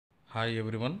Hi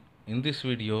everyone, in this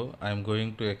video I am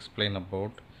going to explain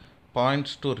about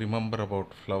points to remember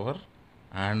about flower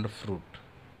and fruit.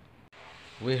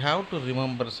 We have to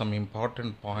remember some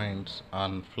important points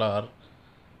on flower.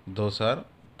 Those are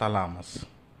thalamus.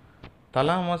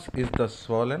 Thalamus is the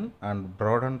swollen and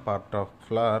broadened part of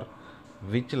flower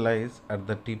which lies at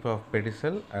the tip of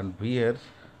pedicel and bears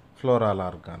floral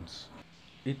organs.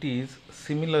 It is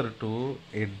similar to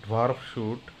a dwarf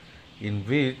shoot in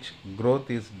which growth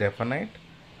is definite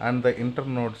and the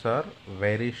internodes are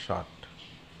very short.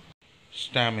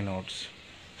 Staminodes.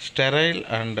 Sterile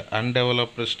and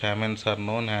undeveloped stamens are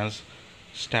known as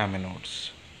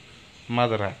staminodes.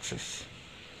 Mother axis.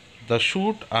 The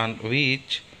shoot on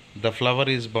which the flower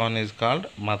is born is called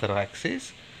mother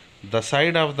axis. The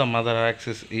side of the mother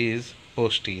axis is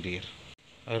posterior.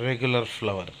 A regular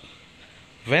flower.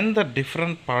 When the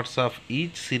different parts of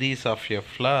each series of a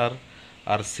flower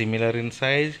are similar in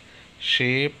size,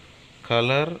 shape,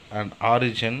 color and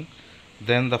origin,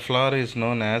 then the flower is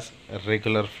known as a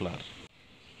regular flower.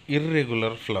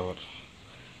 Irregular flower.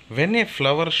 When a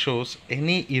flower shows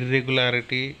any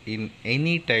irregularity in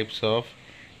any types of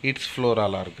its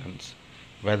floral organs,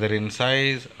 whether in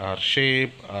size or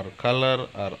shape or color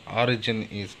or origin,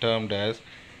 is termed as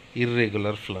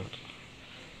irregular flower.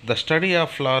 The study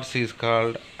of flowers is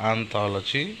called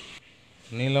anthology.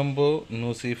 Nilambo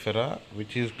nucifera,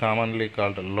 which is commonly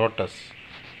called lotus,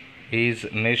 is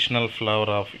national flower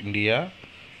of India.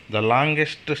 The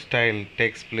longest style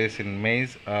takes place in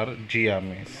maize or gia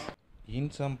maize.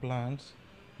 In some plants,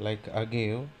 like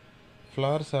agave,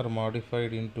 flowers are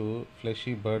modified into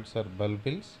fleshy buds or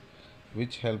bulbils,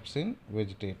 which helps in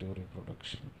vegetative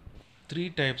reproduction. Three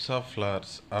types of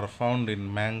flowers are found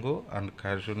in mango and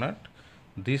cashew nut.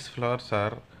 These flowers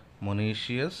are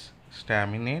monoecious,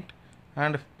 staminate,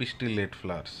 and pistillate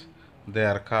flowers. They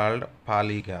are called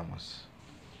polygamous.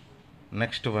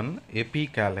 Next one,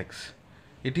 epicalyx.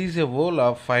 It is a whole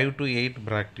of 5 to 8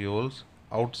 bracteoles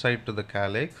outside to the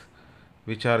calyx,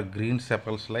 which are green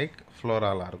sepals like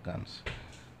floral organs.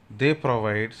 They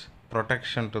provide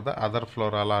protection to the other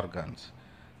floral organs.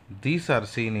 These are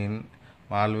seen in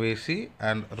Malvaceae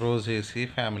and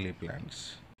Rosaceae family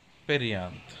plants.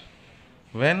 Perianth.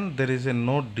 When there is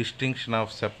no distinction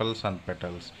of sepals and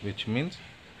petals, which means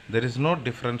there is no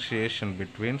differentiation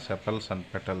between sepals and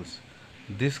petals,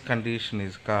 this condition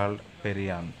is called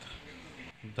perianth.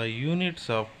 The units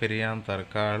of perianth are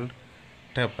called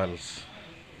tepals.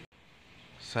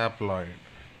 Saploid.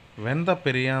 When the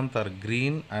perianth are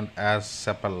green and as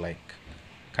sepal-like,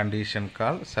 condition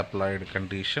called saploid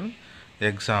condition.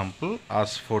 Example,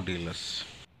 asphodilus.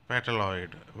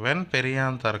 Petaloid. When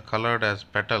perianth are colored as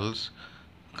petals,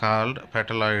 called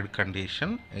petaloid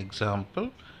condition.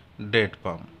 Example, date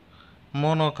palm.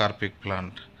 Monocarpic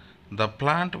plant. The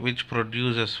plant which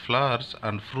produces flowers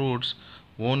and fruits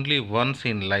only once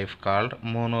in life, called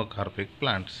monocarpic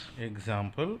plants.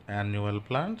 Example, annual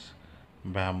plants,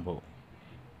 bamboo.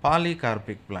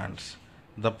 Polycarpic plants.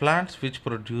 The plants which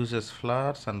produces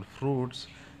flowers and fruits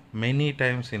many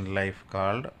times in life,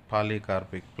 called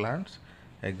polycarpic plants.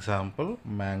 Example,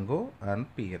 mango and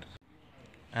pear.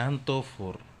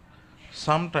 Anthophore.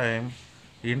 Sometime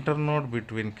internode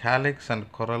between calyx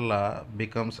and corolla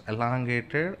becomes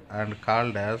elongated and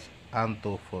called as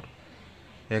anthophore.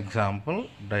 Example,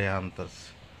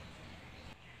 dianthus.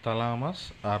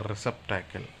 Thalamus or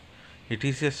receptacle. It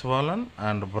is a swollen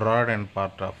and broadened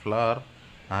part of flower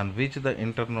on which the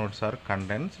internodes are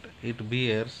condensed. It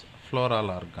bears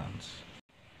floral organs.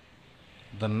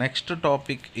 The next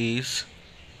topic is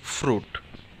fruit.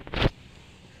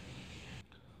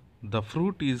 The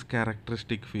fruit is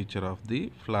characteristic feature of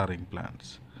the flowering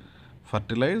plants.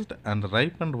 Fertilized and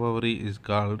ripened ovary is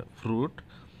called fruit,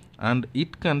 and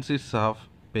it consists of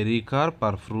pericarp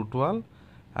or fruit wall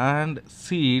and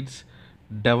seeds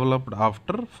developed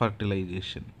after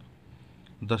fertilization.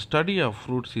 The study of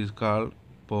fruits is called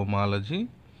pomology.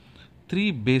 Three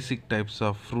basic types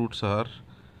of fruits are: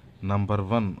 number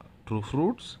 1, true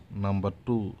fruits; number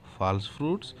 2, false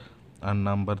fruits; and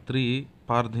number 3,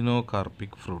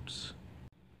 parthenocarpic fruits.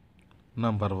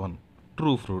 Number 1,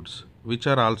 true fruits, which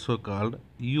are also called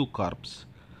eucarps.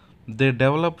 They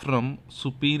develop from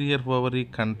superior ovary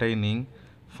containing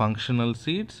functional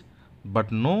seeds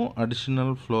but no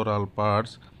additional floral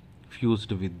parts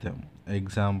fused with them.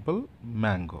 Example,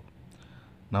 mango.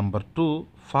 Number 2,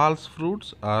 false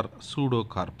fruits are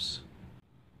pseudocarps.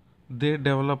 They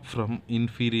develop from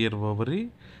inferior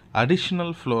ovary.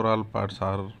 Additional floral parts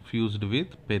are fused with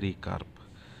pericarp.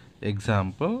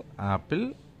 Example,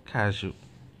 apple, cashew.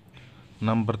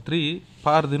 Number 3,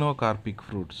 parthenocarpic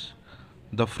fruits.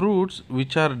 The fruits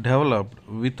which are developed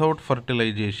without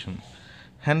fertilization,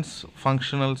 hence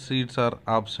functional seeds are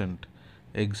absent.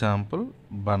 Example,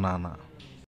 banana.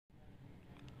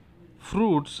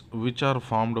 Fruits which are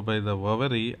formed by the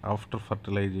ovary after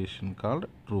fertilization called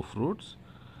true fruits.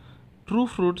 True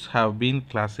fruits have been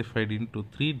classified into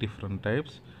three different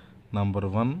types. Number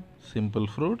 1, simple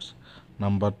fruits.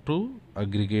 Number 2,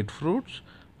 aggregate fruits.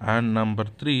 And number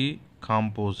 3,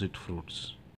 composite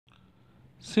fruits.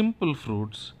 Simple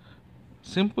fruits.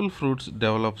 Simple fruits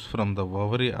develops from the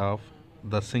ovary of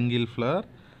the single flower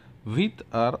with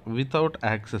or without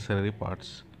accessory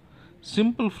parts.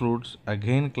 Simple fruits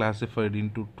again classified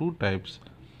into two types.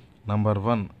 Number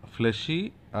 1,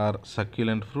 fleshy or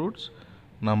succulent fruits.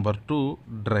 Number 2,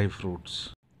 dry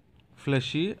fruits.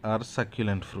 Fleshy or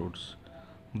succulent fruits.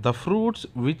 The fruits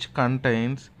which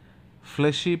contains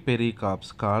fleshy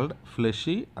pericarps called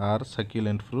fleshy or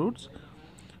succulent fruits.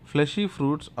 Fleshy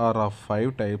fruits are of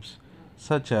 5 types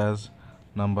such as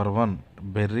number 1,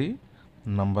 berry,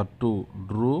 number 2,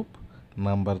 drupe,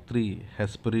 number 3,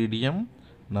 hesperidium,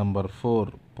 number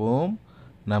 4, pome,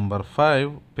 number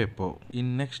 5, pepo.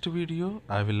 In next video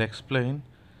I will explain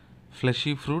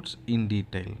fleshy fruits in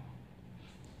detail.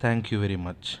 Thank you very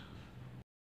much.